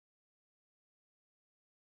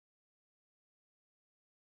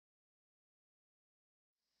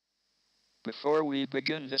Before we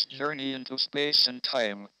begin this journey into space and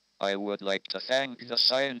time, I would like to thank the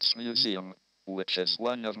Science Museum, which is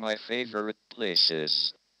one of my favorite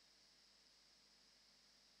places.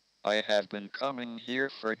 I have been coming here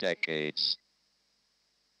for decades.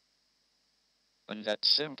 And that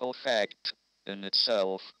simple fact, in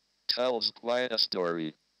itself, tells quite a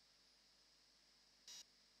story.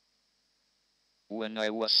 When I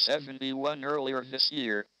was 71 earlier this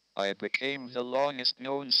year, I became the longest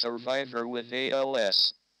known survivor with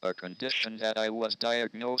ALS, a condition that I was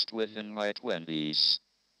diagnosed with in my 20s.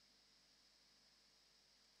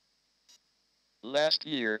 Last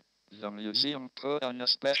year, the museum put on a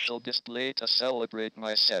special display to celebrate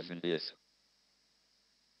my 70th.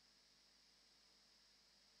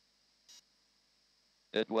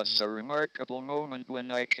 It was a remarkable moment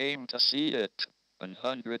when I came to see it, and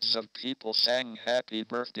hundreds of people sang happy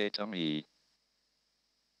birthday to me.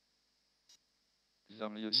 The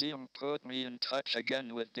museum put me in touch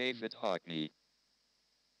again with David Hockney.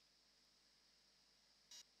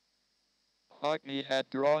 Hockney had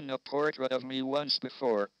drawn a portrait of me once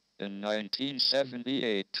before, in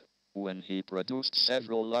 1978, when he produced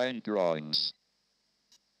several line drawings.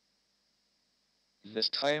 This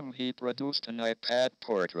time he produced an iPad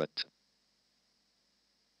portrait.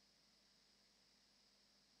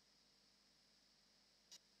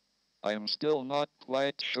 I am still not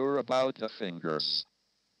quite sure about the fingers.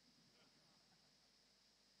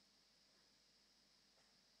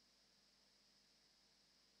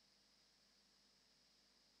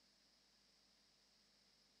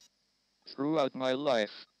 Throughout my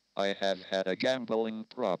life, I have had a gambling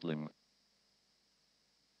problem.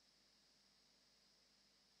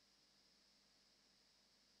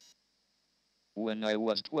 When I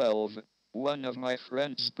was 12, one of my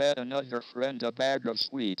friends bet another friend a bag of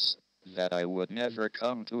sweets that I would never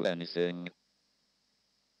come to anything.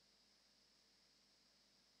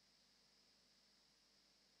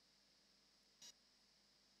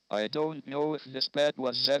 I don't know if this bet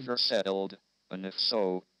was ever settled, and if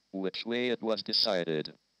so, which way it was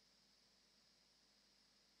decided.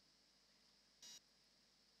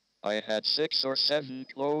 I had 6 or 7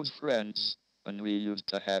 close friends, and we used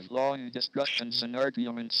to have long discussions and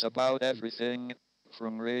arguments about everything,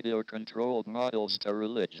 from radio-controlled models to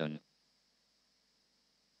religion.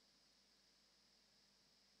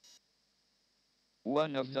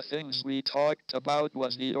 One of the things we talked about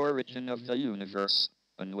was the origin of the universe,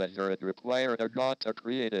 and whether it required a god to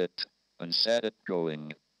create it, and set it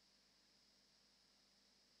going.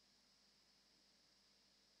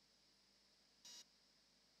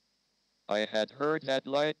 I had heard that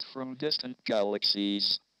light from distant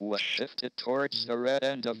galaxies was shifted towards the red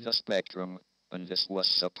end of the spectrum, and this was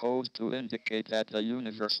supposed to indicate that the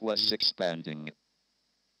universe was expanding.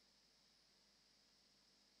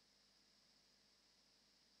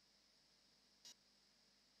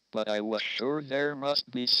 But I was sure there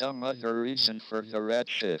must be some other reason for the red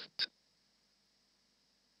shift.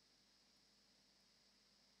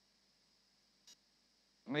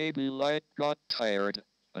 Maybe light got tired,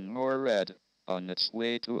 and more red, on its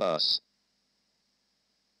way to us.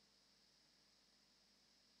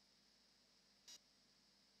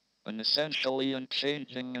 An essentially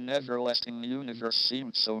unchanging and everlasting universe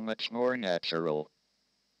seemed so much more natural.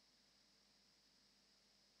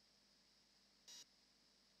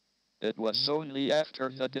 It was only after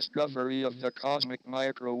the discovery of the cosmic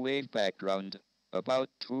microwave background, about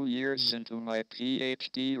 2 years into my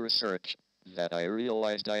PhD research, that I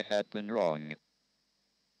realized I had been wrong.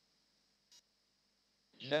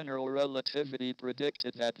 General relativity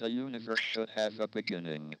predicted that the universe should have a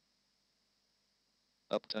beginning.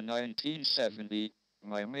 Up to 1970,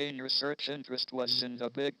 my main research interest was in the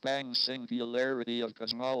Big Bang singularity of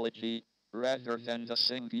cosmology, rather than the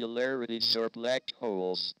singularities or black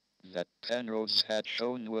holes that Penrose had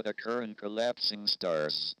shown would occur in collapsing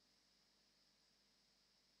stars.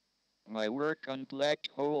 My work on black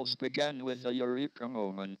holes began with the eureka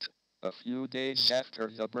moment, a few days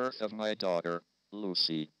after the birth of my daughter,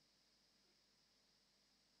 Lucy.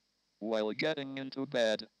 While getting into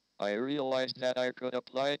bed, I realized that I could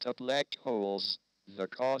apply to black holes the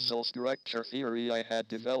causal structure theory I had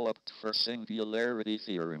developed for singularity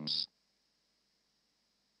theorems.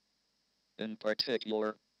 In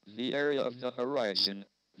particular, the area of the horizon,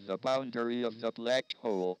 the boundary of the black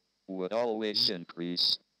hole, would always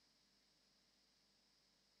increase.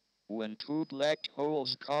 When two black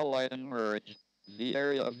holes collide and merge, the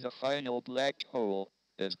area of the final black hole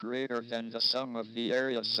is greater than the sum of the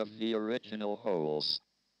areas of the original holes.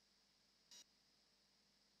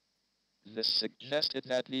 This suggested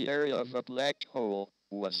that the area of a black hole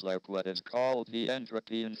was like what is called the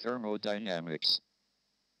entropy in thermodynamics.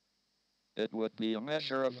 It would be a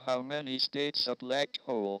measure of how many states a black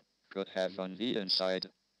hole could have on the inside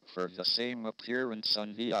for the same appearance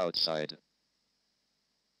on the outside.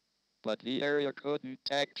 But the area couldn't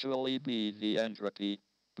actually be the entropy,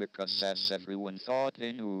 because as everyone thought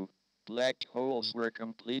they knew, black holes were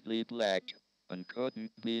completely black and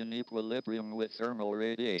couldn't be in equilibrium with thermal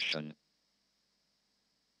radiation.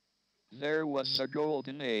 There was a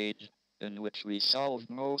golden age in which we solved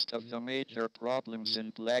most of the major problems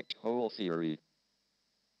in black hole theory.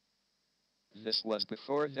 This was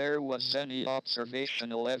before there was any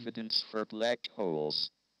observational evidence for black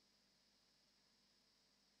holes.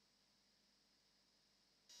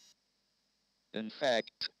 In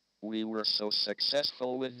fact, we were so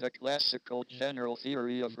successful with the classical general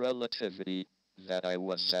theory of relativity that I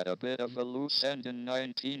was at a bit of a loose end in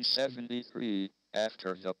 1973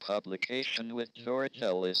 after the publication with George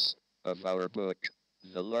Ellis of our book,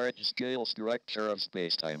 The Large-Scale Structure of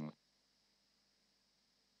Spacetime.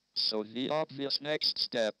 So the obvious next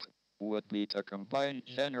step would be to combine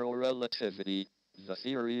general relativity, the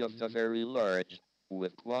theory of the very large,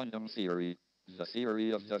 with quantum theory, the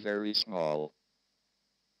theory of the very small.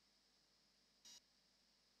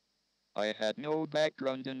 I had no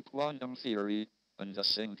background in quantum theory, and the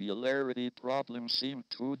singularity problem seemed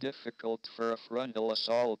too difficult for a frontal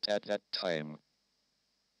assault at that time.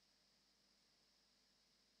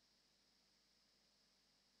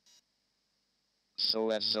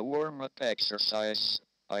 So as a warm-up exercise,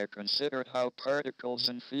 I considered how particles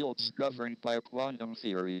and fields governed by quantum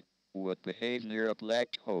theory would behave near a black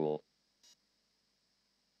hole.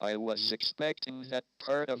 I was expecting that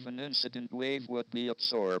part of an incident wave would be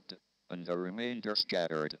absorbed, and the remainder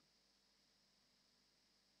scattered.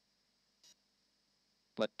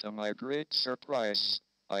 But to my great surprise,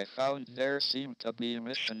 I found there seemed to be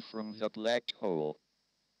emission from the black hole.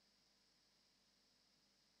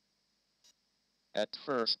 At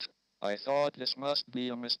first, I thought this must be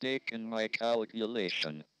a mistake in my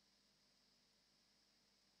calculation.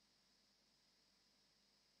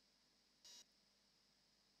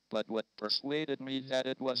 But what persuaded me that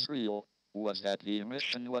it was real was that the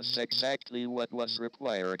emission was exactly what was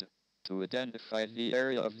required to identify the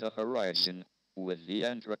area of the horizon with the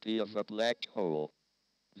entropy of a black hole.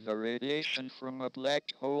 The radiation from a black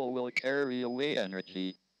hole will carry away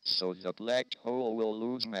energy, so the black hole will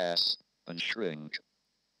lose mass and shrink.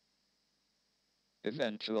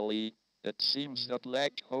 Eventually, it seems the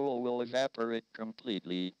black hole will evaporate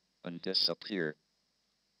completely and disappear.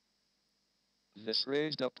 This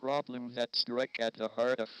raised a problem that struck at the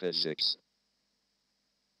heart of physics.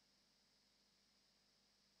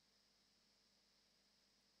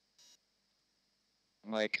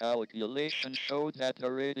 My calculation showed that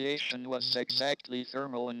the radiation was exactly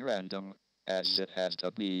thermal and random, as it has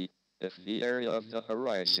to be, if the area of the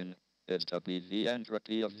horizon is to be the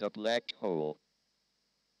entropy of the black hole.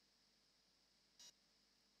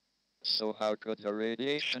 So how could the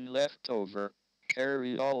radiation left over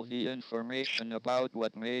carry all the information about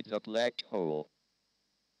what made the black hole?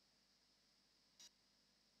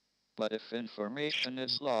 But if information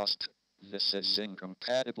is lost, this is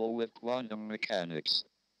incompatible with quantum mechanics.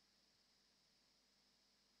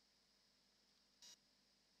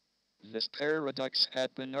 This paradox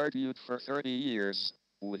had been argued for 30 years,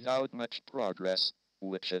 without much progress,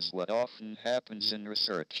 which is what often happens in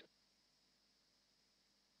research.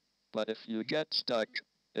 But if you get stuck,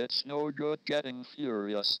 it's no good getting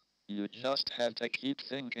furious. You just have to keep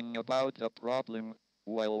thinking about the problem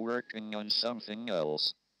while working on something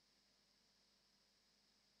else.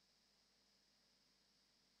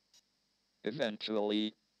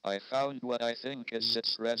 Eventually, I found what I think is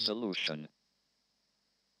its resolution.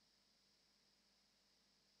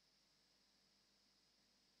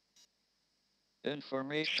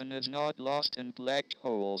 Information is not lost in black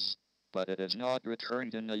holes, but it is not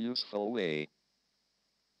returned in a useful way.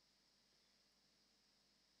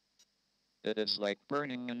 It is like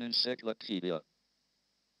burning an encyclopedia.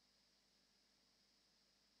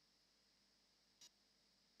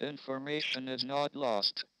 Information is not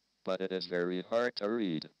lost, but it is very hard to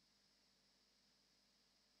read.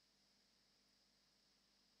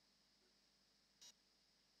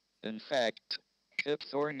 In fact, Kip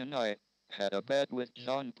Thorne and I had a bet with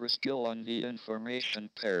John Briskill on the information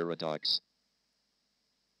paradox.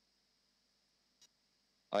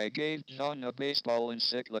 I gave John a baseball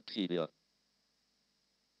encyclopedia.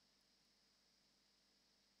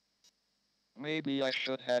 Maybe I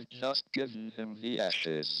should have just given him the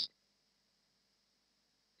ashes.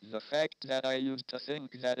 The fact that I used to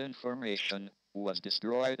think that information was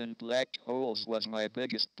destroyed in black holes was my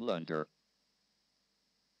biggest blunder.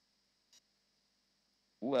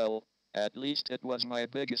 Well, at least it was my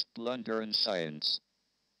biggest blunder in science.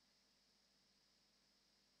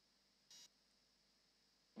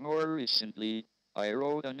 More recently, I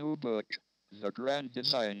wrote a new book, The Grand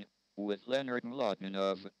Design, with Leonard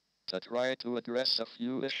Mlodinov, to try to address a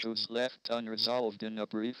few issues left unresolved in a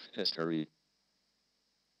brief history.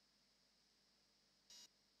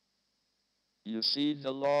 You see,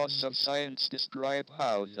 the laws of science describe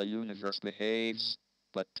how the universe behaves,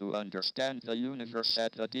 but to understand the universe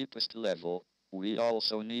at the deepest level, we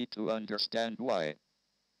also need to understand why.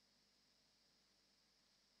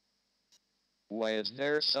 Why is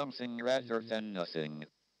there something rather than nothing?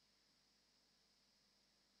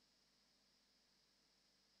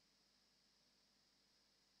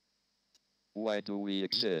 Why do we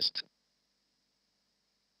exist?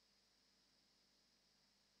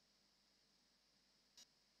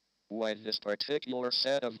 Why this particular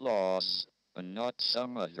set of laws, and not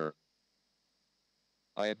some other?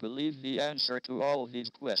 I believe the answer to all these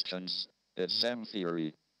questions is M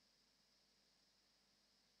theory.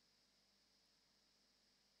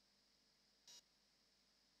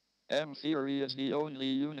 M theory is the only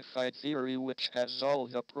unified theory which has all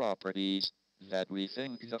the properties that we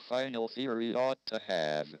think the final theory ought to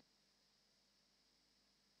have.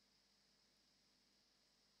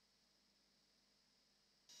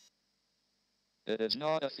 It is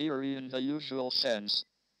not a theory in the usual sense,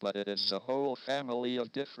 but it is a whole family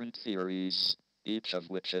of different theories, each of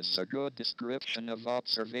which is a good description of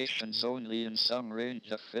observations only in some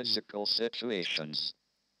range of physical situations.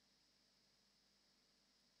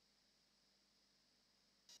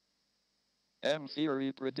 M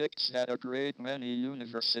theory predicts that a great many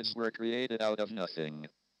universes were created out of nothing.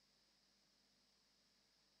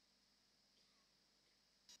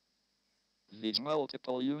 These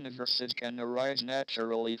multiple universes can arise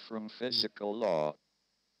naturally from physical law.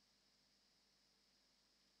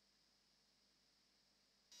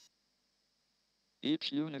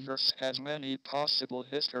 Each universe has many possible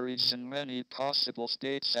histories and many possible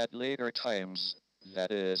states at later times,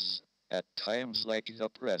 that is, at times like the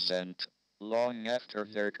present, long after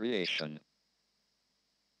their creation.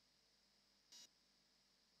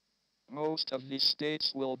 Most of these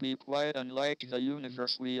states will be quite unlike the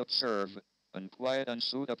universe we observe, and quite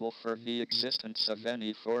unsuitable for the existence of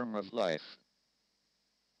any form of life.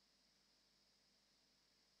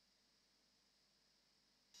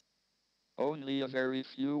 Only a very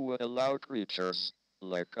few would allow creatures,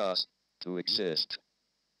 like us, to exist.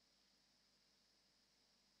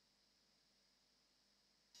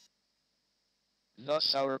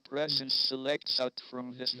 Thus our presence selects out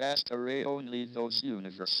from this vast array only those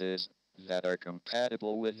universes that are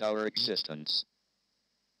compatible with our existence.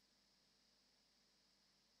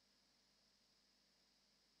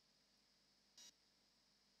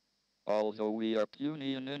 Although we are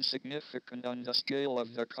puny and insignificant on the scale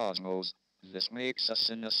of the cosmos, this makes us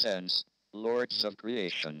in a sense, lords of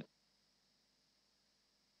creation.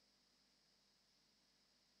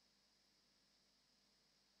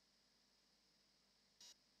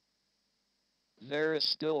 There is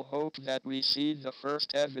still hope that we see the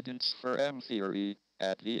first evidence for M theory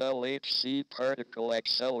at the LHC particle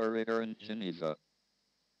accelerator in Geneva.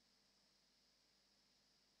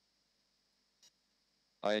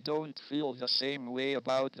 I don't feel the same way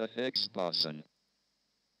about the Higgs boson.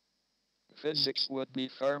 Physics would be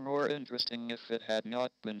far more interesting if it had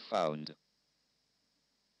not been found.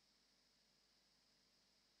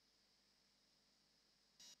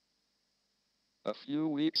 A few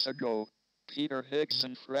weeks ago, Peter Higgs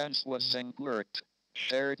and Francois Englert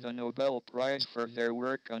shared the Nobel Prize for their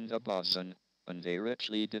work on the boson, and they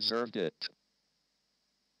richly deserved it.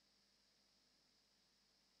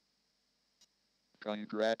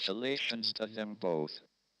 Congratulations to them both.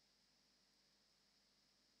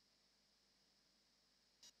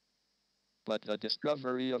 But the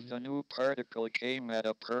discovery of the new particle came at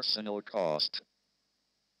a personal cost.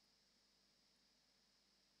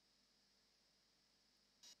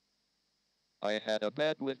 I had a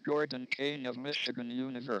bet with Gordon Kane of Michigan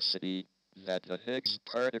University that the Higgs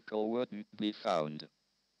particle wouldn't be found.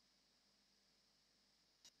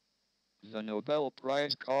 The Nobel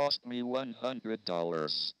Prize cost me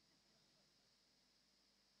 $100.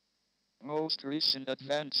 Most recent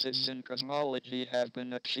advances in cosmology have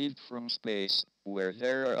been achieved from space, where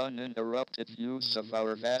there are uninterrupted views of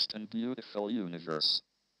our vast and beautiful universe.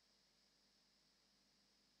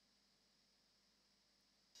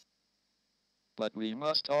 But we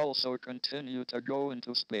must also continue to go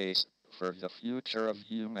into space, for the future of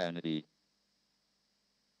humanity.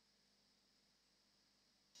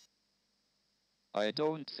 I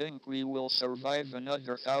don't think we will survive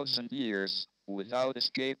another 1,000 years without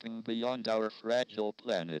escaping beyond our fragile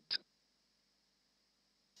planet.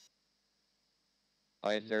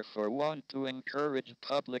 I therefore want to encourage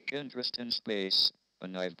public interest in space,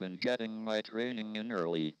 and I've been getting my training in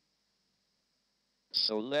early.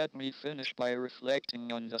 So let me finish by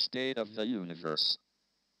reflecting on the state of the universe.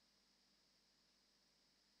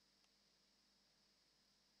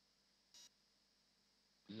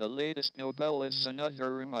 The latest Nobel is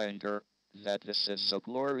another reminder that this is a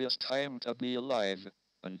glorious time to be alive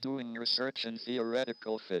and doing research in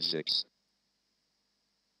theoretical physics.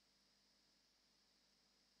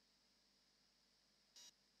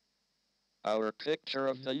 Our picture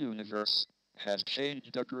of the universe has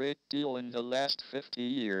changed a great deal in the last 50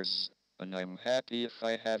 years, and I'm happy if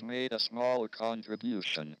I have made a small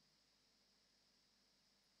contribution.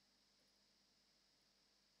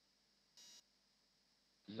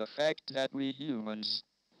 The fact that we humans,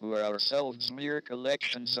 who are ourselves mere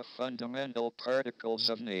collections of fundamental particles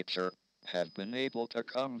of nature, have been able to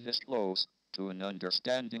come this close to an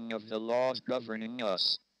understanding of the laws governing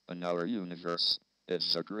us and our universe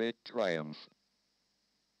is a great triumph.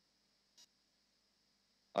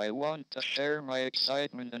 I want to share my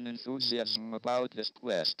excitement and enthusiasm about this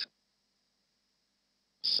quest.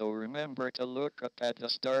 So remember to look up at the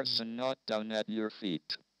stars and not down at your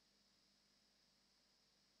feet.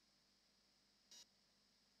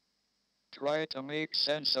 Try to make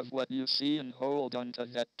sense of what you see and hold on to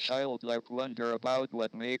that childlike wonder about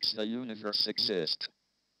what makes the universe exist.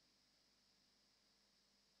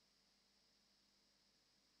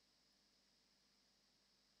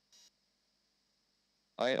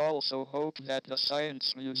 I also hope that the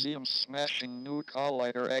Science Museum's smashing new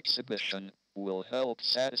Collider exhibition will help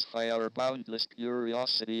satisfy our boundless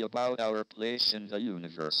curiosity about our place in the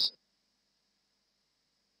universe.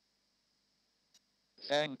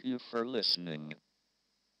 Thank you for listening.